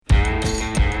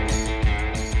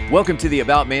Welcome to the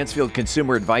About Mansfield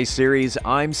Consumer Advice Series.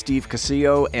 I'm Steve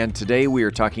Casillo, and today we are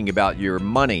talking about your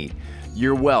money,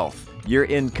 your wealth, your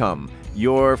income,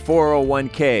 your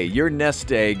 401k, your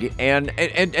nest egg, and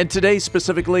today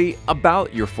specifically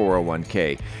about your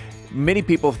 401k. Many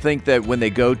people think that when they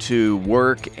go to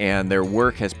work and their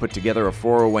work has put together a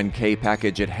 401k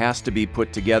package, it has to be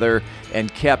put together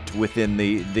and kept within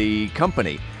the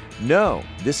company. No,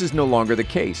 this is no longer the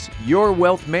case. Your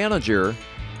wealth manager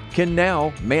can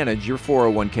now manage your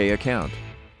 401k account.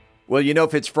 Well, you know,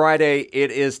 if it's Friday, it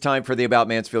is time for the About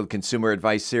Mansfield Consumer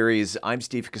Advice Series. I'm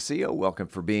Steve Casillo. Welcome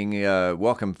for being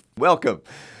welcome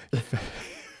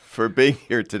for being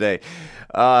here today.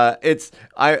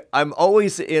 I'm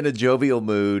always in a jovial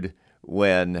mood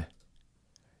when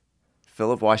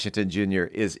Philip Washington Jr.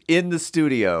 is in the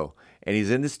studio. And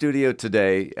he's in the studio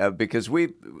today because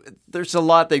there's a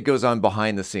lot that goes on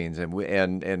behind the scenes, and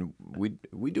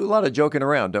we do a lot of joking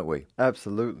around, don't we?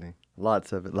 Absolutely,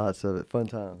 lots of it, fun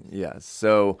times. Yeah.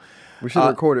 So we should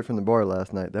have recorded from the bar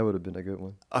last night. That would have been a good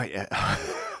one. Oh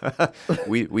yeah,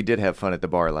 we did have fun at the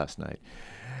bar last night.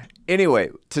 Anyway,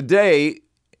 today,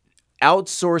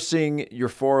 outsourcing your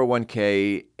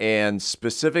 401k, and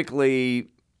specifically,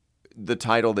 the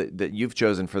title that you've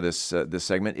chosen for this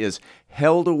segment is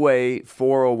Held Away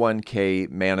 401k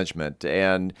Management.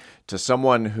 And to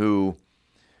someone who,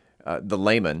 the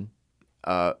layman,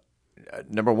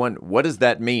 number one, what does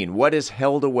that mean? What is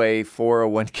Held Away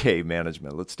 401k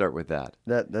Management? Let's start with that.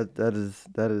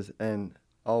 That is and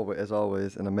always, as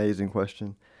always, an amazing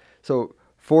question. So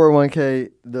 401k,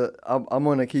 I'm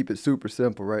going to keep it super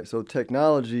simple, right? So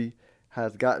technology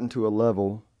has gotten to a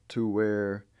level to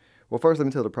where, well, first let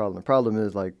me tell the problem. The problem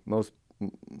is, like,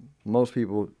 most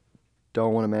people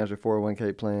don't want to manage their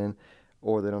 401k plan,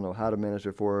 or they don't know how to manage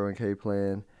their 401k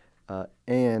plan,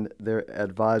 and their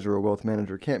advisor or wealth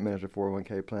manager can't manage their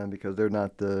 401k plan because they're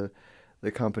not the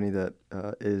company that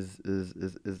is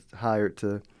hired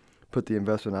to put the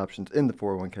investment options in the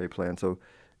 401k plan. So,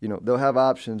 you know, they'll have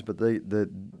options, but the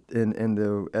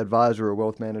advisor or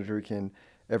wealth manager can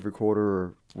every quarter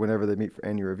or whenever they meet for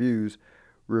annual reviews,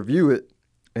 review it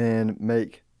and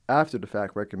make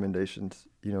after-the-fact recommendations,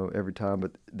 you know, every time,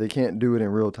 but they can't do it in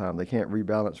real time. They can't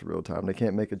rebalance in real time. They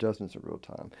can't make adjustments in real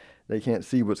time. They can't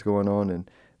see what's going on and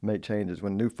make changes.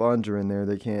 When new funds are in there,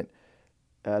 they can't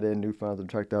add in new funds and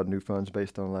subtract out new funds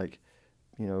based on, like,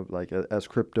 you know, like as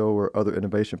crypto or other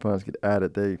innovation funds get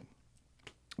added. The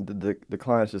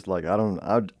client's just like,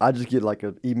 I just get like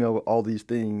an email with all these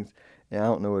things and I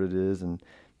don't know what it is, and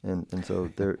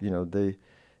so they're, you know,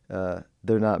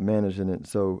 they're not managing it.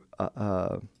 So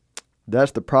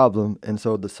that's the problem. And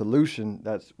so the solution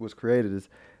that was created is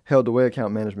held away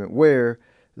account management, where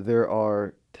there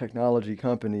are technology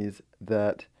companies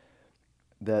that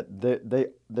they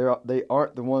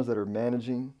aren't the ones that are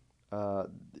managing.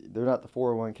 They're not the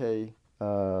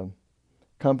 401k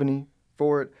company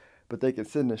for it, but they can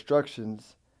send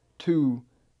instructions to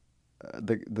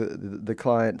the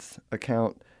client's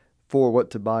account for what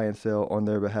to buy and sell on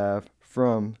their behalf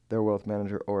from their wealth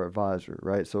manager or advisor,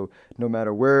 right? So no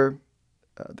matter where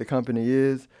the company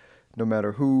is, no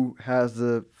matter who has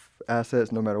the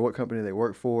assets, no matter what company they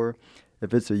work for,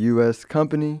 if it's a U.S.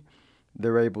 company,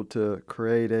 they're able to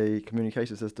create a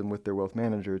communication system with their wealth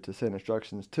manager to send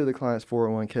instructions to the client's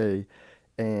 401k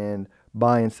and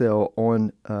buy and sell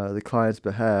on the client's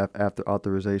behalf after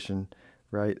authorization,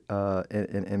 right?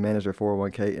 And manage their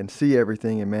 401k and see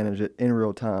everything and manage it in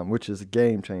real time, which is a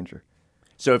game changer.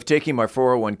 So if taking my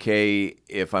 401k,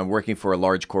 if I'm working for a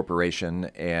large corporation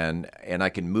and I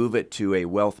can move it to a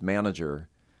wealth manager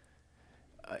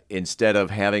instead of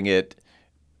having it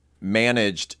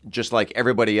managed just like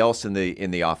everybody else in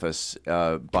the office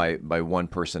by one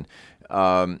person,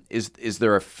 is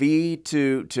there a fee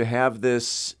to have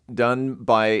this done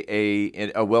by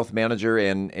a wealth manager,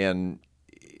 and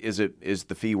is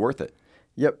the fee worth it?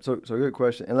 Yep. So good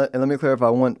question. And let me clarify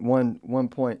one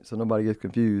point so nobody gets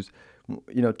confused.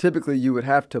 You know, typically you would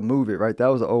have to move it, right? That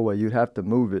was the old way. You'd have to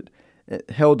move it.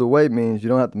 Held away means you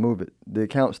don't have to move it. The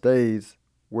account stays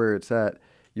where it's at.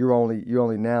 You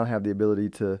only now have the ability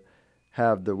to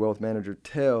have the wealth manager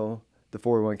tell the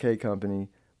 401k company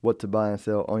what to buy and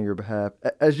sell on your behalf,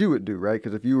 as you would do, right?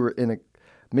 Because if you were in a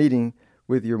meeting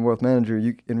with your wealth manager,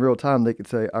 in real time they could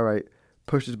say, all right,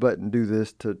 push this button, do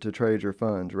this to trade your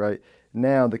funds, right?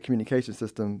 Now the communication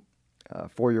system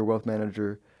for your wealth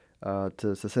manager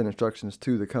to send instructions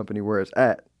to the company where it's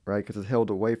at, right? Because it's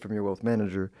held away from your wealth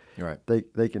manager. Right.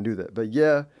 They can do that. But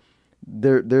yeah,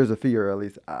 there's a fee, or at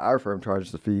least our firm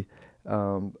charges a fee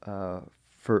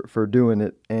for doing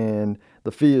it, and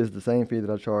the fee is the same fee that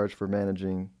I charge for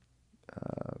managing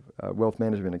wealth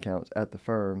management accounts at the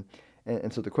firm,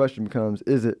 and so the question becomes: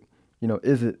 is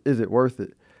it worth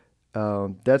it?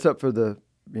 That's up for the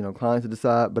client to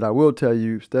decide. But I will tell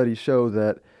you, studies show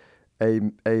that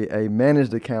a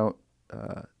managed account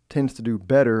tends to do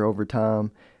better over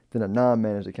time than a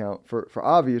non-managed account for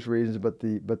obvious reasons. But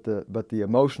the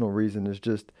emotional reason is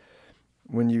just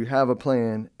when you have a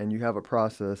plan and you have a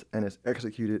process and it's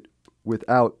executed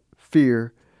without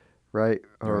fear, right,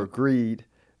 or greed,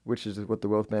 which is what the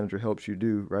wealth manager helps you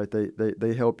do, right?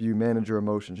 They help you manage your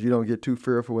emotions. You don't get too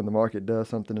fearful when the market does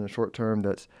something in the short term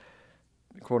that's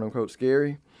quote unquote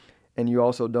scary, and you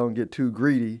also don't get too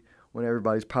greedy when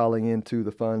everybody's piling into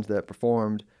the funds that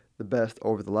performed the best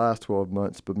over the last 12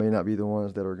 months, but may not be the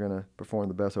ones that are going to perform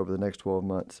the best over the next 12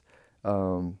 months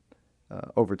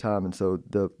over time. And so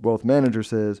the wealth manager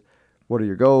says, what are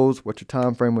your goals? What's your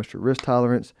time frame? What's your risk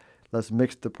tolerance? Let's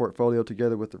mix the portfolio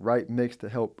together with the right mix to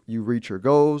help you reach your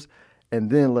goals. And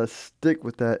then let's stick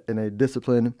with that in a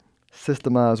disciplined,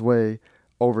 systemized way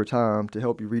over time to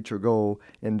help you reach your goal.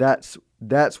 And that's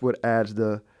what adds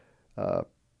the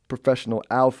professional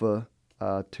alpha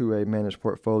to a managed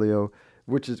portfolio,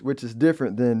 which is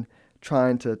different than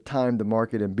trying to time the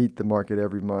market and beat the market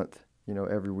every month,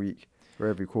 every week or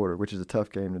every quarter, which is a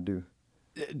tough game to do.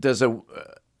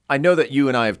 I know that you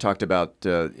and I have talked about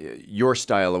your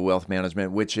style of wealth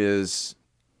management, which is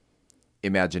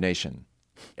imagination,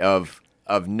 of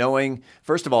knowing,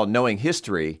 first of all, knowing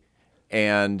history,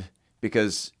 and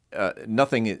because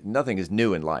nothing is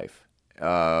new in life,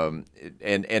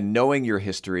 and knowing your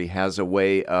history has a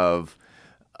way of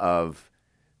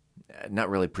not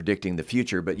really predicting the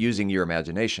future, but using your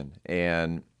imagination.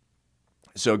 And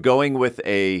so going with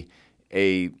a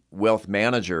wealth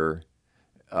manager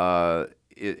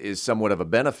is somewhat of a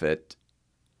benefit,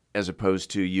 as opposed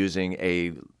to using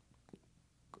a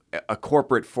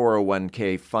corporate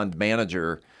 401k fund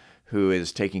manager who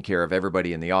is taking care of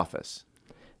everybody in the office.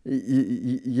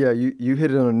 Yeah, you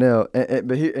hit it on the nail.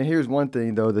 But here's one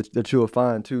thing though that you'll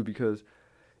find too, because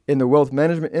in the wealth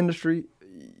management industry,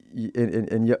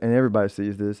 and everybody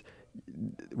sees this,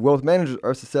 wealth managers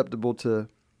are susceptible to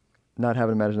not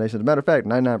having imagination. As a matter of fact,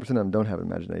 99% of them don't have an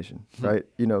imagination, right?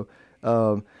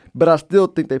 But I still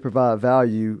think they provide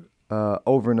value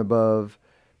over and above,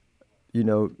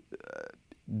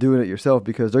 doing it yourself,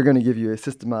 because they're going to give you a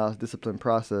systemized, disciplined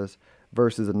process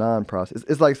versus a non-process.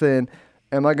 It's like saying,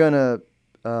 am I going to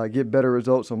get better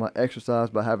results on my exercise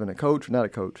by having a coach or not a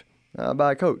coach?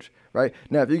 By a coach, right?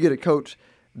 Now, if you get a coach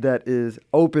that is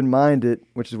open-minded,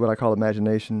 which is what I call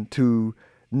imagination, to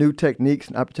new techniques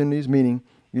and opportunities, meaning,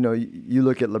 you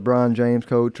look at LeBron James'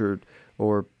 coach or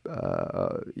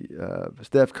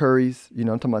Steph Curry's, I'm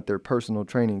talking about their personal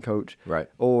training coach, right?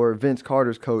 Or Vince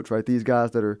Carter's coach, right? These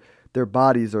guys that their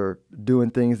bodies are doing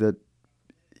things that,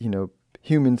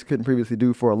 humans couldn't previously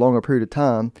do for a longer period of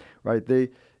time, right? They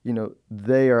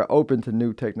are open to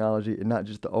new technology and not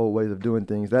just the old ways of doing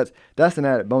things. That's an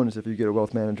added bonus if you get a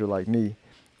wealth manager like me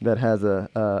that has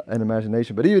an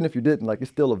imagination. But even if you didn't,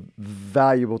 it's still a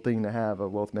valuable thing to have a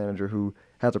wealth manager who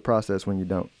has a process when you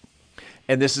don't.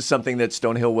 And this is something that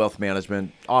Stonehill Wealth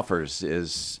Management offers,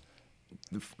 is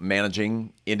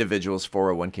managing individuals'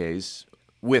 401ks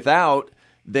without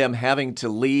them having to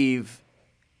leave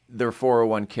their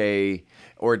 401k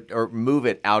or move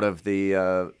it out of the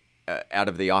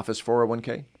office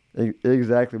 401k.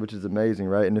 Exactly, which is amazing,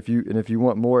 right? And if you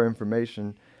want more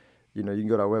information, you can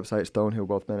go to our website,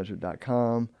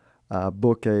 stonehillwealthmanagement.com,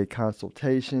 book a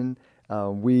consultation.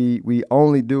 We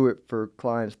only do it for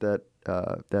clients that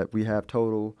we have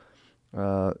total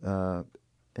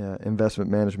investment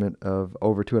management of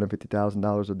over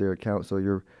 $250,000 of their account. So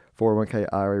your 401k,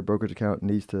 IRA, brokerage account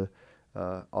needs to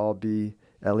all be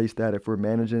at least that if we're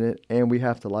managing it, and we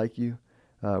have to like you.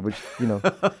 Which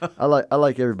I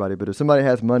like everybody, but if somebody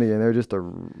has money and they're just a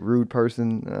rude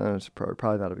person, it's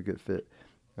probably not a good fit.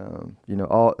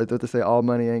 All they say, all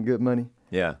money ain't good money.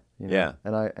 Yeah, yeah.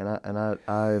 And I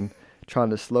am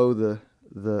trying to slow the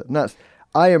not.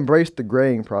 I embrace the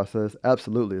graying process.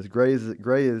 Absolutely, as gray is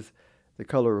the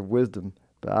color of wisdom,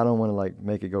 but I don't want to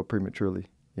make it go prematurely.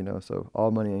 So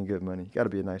all money ain't good money. You got to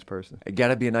be a nice person. You got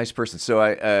to be a nice person. So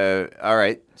all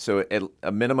right. So at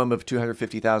a minimum of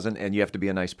 $250,000, and you have to be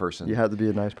a nice person. You have to be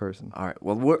a nice person. All right.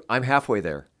 Well, I'm halfway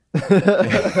there.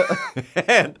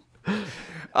 And,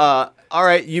 all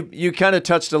right. You kind of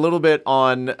touched a little bit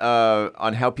on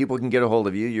how people can get a hold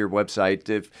of you, your website.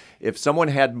 If someone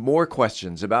had more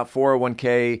questions about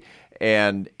 401k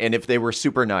and if they were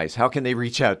super nice, how can they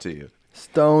reach out to you?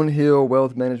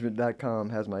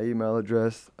 StonehillWealthManagement.com has my email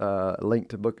address, a link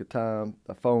to book a time,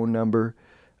 a phone number,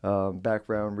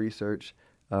 background research.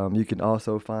 You can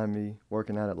also find me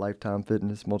working out at Lifetime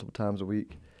Fitness multiple times a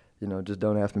week. Just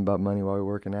don't ask me about money while we're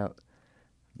working out.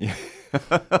 Yeah.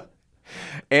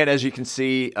 And as you can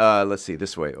see, let's see,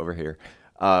 this way, over here.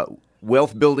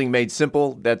 Wealth Building Made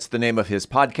Simple, that's the name of his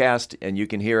podcast, and you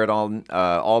can hear it on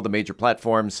all the major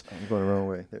platforms. I'm going the wrong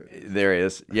way. There it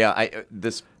is. Yeah,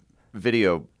 this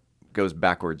video goes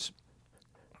backwards.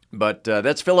 But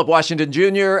that's Philip Washington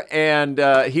Jr., and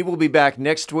he will be back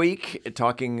next week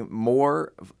talking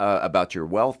more about your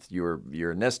wealth,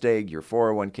 your nest egg, your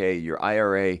 401k, your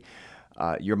IRA,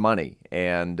 your money.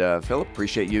 And Philip,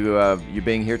 appreciate you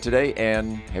being here today,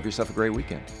 and have yourself a great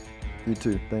weekend. You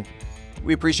too. Thank you.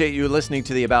 We appreciate you listening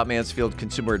to the About Mansfield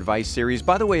Consumer Advice Series.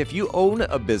 By the way, if you own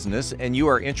a business and you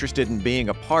are interested in being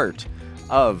a part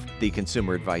of the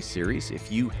Consumer Advice Series,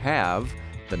 if you have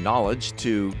the knowledge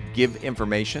to give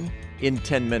information in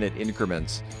 10-minute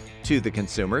increments to the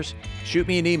consumers, shoot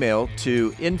me an email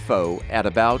to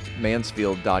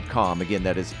info@aboutmansfield.com. Again,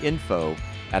 that is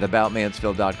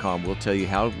info@aboutmansfield.com. We'll tell you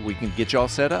how we can get you all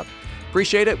set up.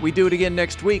 Appreciate it. We do it again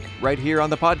next week right here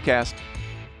on the podcast.